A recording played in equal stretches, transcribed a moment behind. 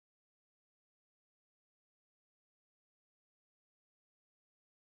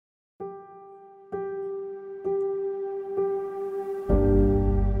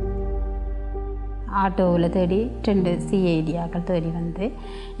ஆட்டோவில் தேடி 2 சிஐடியாக்கள் தேடி வந்து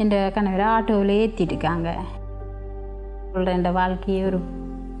என் கணவரை ஆட்டோவில் ஏற்றிட்டுருக்காங்க. என் வாழ்க்கையை ஒரு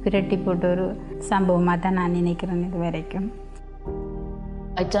பிரட்டி போட்ட ஒரு சம்பவமாக தான் நான் நினைக்கிறேன் இது வரைக்கும்.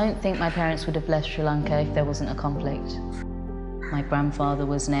 I don't think my parents would have left Sri Lanka if there wasn't a conflict. My grandfather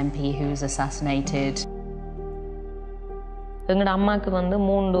was an MP who was assassinated. எங்களோட அம்மாவுக்கு வந்து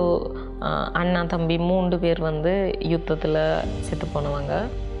 3 அண்ணா தம்பி 3 பேர் வந்து யுத்தத்தில் செத்து போனவங்க.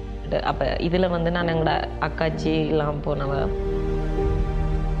 அப்போ இதில் வந்து நான் எங்களோட அக்காச்சி எல்லாம் போனவ.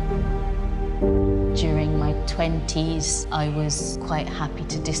 During my 20s, I was quite happy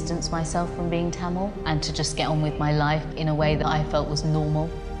to distance myself from being Tamil and to just get on with my life in a way that I felt was normal.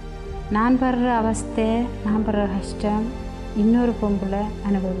 நான் படுற அவஸ்தை, நான் படுற கஷ்டம் இன்னொரு பொம்பளை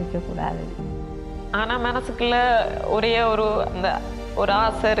அனுபவிக்கக்கூடாது. ஆனால் மனசுக்குள்ள ஒரே ஒரு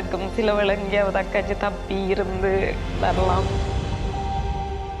ஆசை இருக்கும், சில விலங்கியாவது அக்காச்சி தப்பி இருந்து வரலாம்.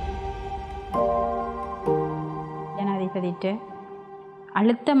 ஜனாதிபதிட்டு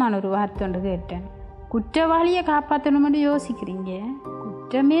அழுத்தமான ஒரு வார்த்தை ஒன்று கேட்டேன். குற்றவாளியை காப்பாற்றணும்னு யோசிக்கிறீங்க,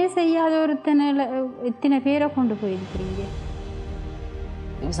 குற்றமே செய்யாத எத்தனை பேரை கொண்டு போயிருக்கிறீங்க.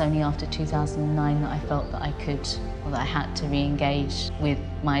 It was only after 2009 that I felt that I could, or that I had to re-engage with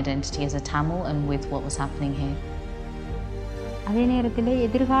my identity as a Tamil and with what was happening here. அதே நேரத்தில்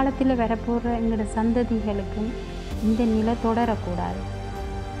எதிர்காலத்தில் வரப்போகிற எங்களோட சந்ததிகளுக்கும் இந்த நிலை தொடரக்கூடாது.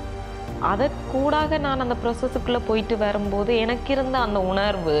 அதற்கூடாக நான் அந்த ப்ரொசஸுக்குள்ளே போயிட்டு வரும்போது எனக்கு இருந்த அந்த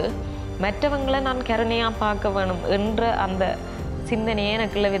உணர்வு மற்றவங்களை நான் கருணையாக பார்க்க வேணும் என்ற அந்த சிந்தனையை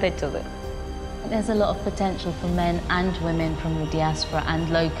எனக்குள்ள விதைச்சது. There's a lot of potential for men and women from the diaspora and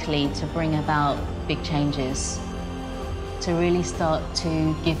locally to bring about big changes, to really start to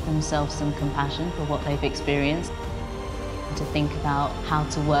give themselves some compassion for what they've experienced, and to think about how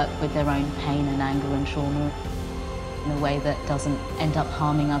to work with their own pain and anger and trauma in a way that doesn't end up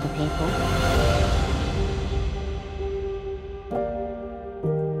harming other people.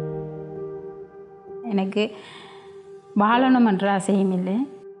 எனக்கு வாழணும் என்ற ஆசையும் இல்லை.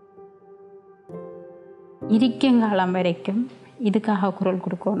 இருக்கும் காலம் வரைக்கும் இதுக்காக குரல்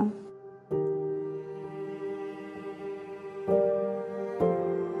கொடுக்கணும்.